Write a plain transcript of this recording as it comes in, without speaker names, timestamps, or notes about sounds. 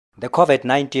The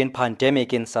COVID-19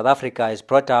 pandemic in South Africa has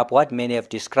brought up what many have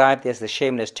described as the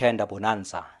shameless tender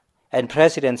bonanza. And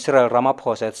President Cyril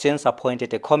Ramaphosa has since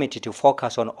appointed a committee to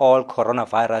focus on all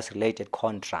coronavirus-related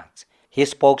contracts.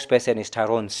 His spokesperson is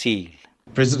Tyrone Seal.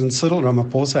 President Cyril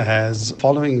Ramaphosa has,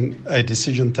 following a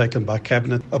decision taken by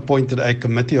Cabinet, appointed a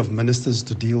committee of ministers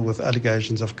to deal with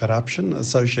allegations of corruption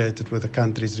associated with the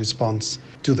country's response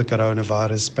to the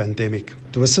coronavirus pandemic.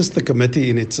 To assist the committee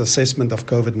in its assessment of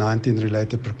COVID-19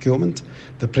 related procurement,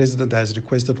 the President has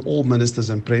requested all ministers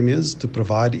and premiers to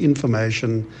provide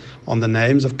information on the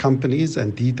names of companies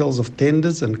and details of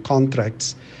tenders and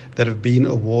contracts that have been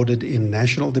awarded in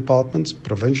national departments,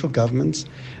 provincial governments,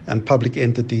 and public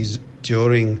entities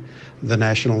during the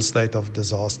national state of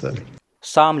disaster.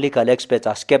 Some legal experts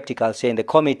are skeptical, saying the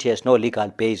committee has no legal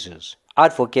basis.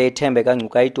 Advocate Thembeka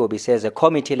Ngcukaitobi says a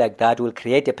committee like that will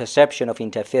create a perception of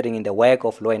interfering in the work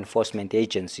of law enforcement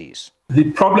agencies.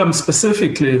 The problem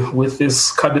specifically with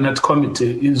this cabinet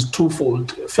committee is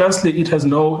twofold. Firstly, it has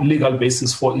no legal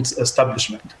basis for its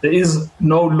establishment. There is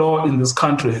no law in this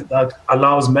country that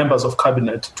allows members of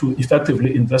cabinet to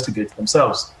effectively investigate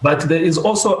themselves. But there is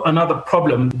also another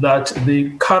problem, that the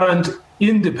current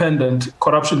independent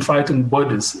corruption-fighting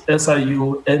bodies,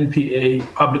 SIU, NPA,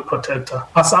 Public Protector,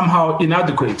 are somehow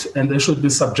inadequate, and they should be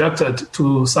subjected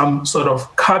to some sort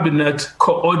of cabinet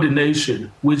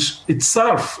coordination, which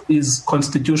itself is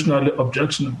constitutionally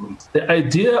objectionable. The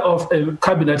idea of a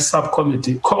cabinet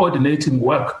subcommittee coordinating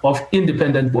work of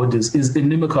independent bodies is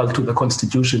inimical to the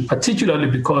Constitution, particularly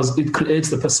because it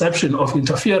creates the perception of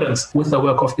interference with the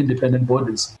work of independent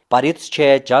bodies. But its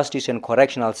chair, Justice and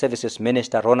Correctional Services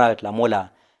Minister Ronald Lamola,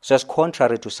 says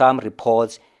contrary to some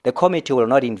reports, the committee will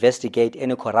not investigate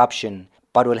any corruption,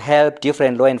 but will help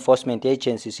different law enforcement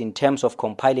agencies in terms of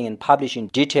compiling and publishing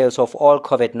details of all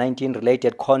COVID-19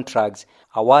 related contracts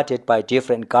awarded by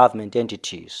different government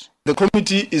entities. The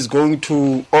committee is going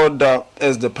to order,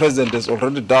 as the President has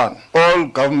already done, all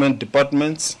government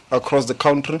departments across the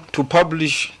country to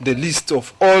publish the list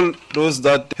of all those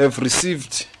that have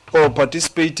received or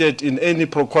participated in any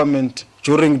procurement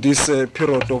during this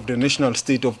period of the national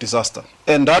state of disaster.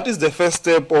 And that is the first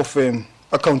step of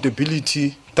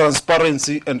accountability,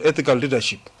 transparency, and ethical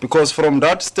leadership. Because from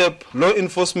that step, law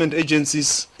enforcement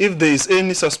agencies, if there is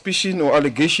any suspicion or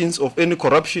allegations of any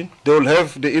corruption, they will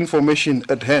have the information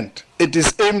at hand. It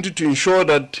is aimed to ensure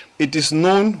that it is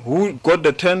known who got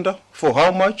the tender, for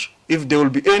how much. If there will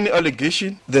be any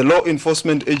allegation, the law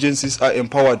enforcement agencies are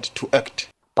empowered to act.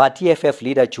 But EFF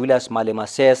leader Julius Malema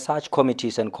says such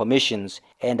committees and commissions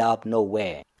end up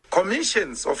nowhere.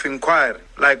 Commissions of inquiry,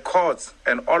 like courts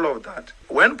and all of that,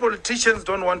 when politicians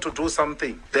don't want to do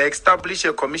something, they establish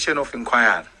a commission of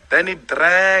inquiry. Then it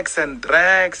drags and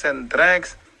drags and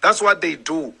drags. That's what they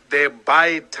do. They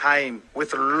buy time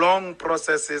with long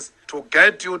processes to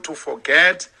get you to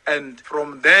forget, and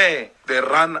from there they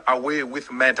run away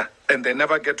with matter, and they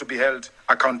never get to be held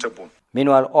accountable.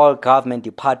 Meanwhile, all government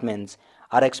departments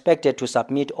are expected to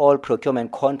submit all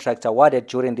procurement contracts awarded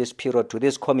during this period to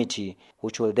this committee,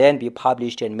 which will then be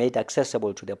published and made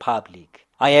accessible to the public.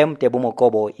 I am Tebogo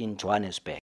Mokobo in Johannesburg.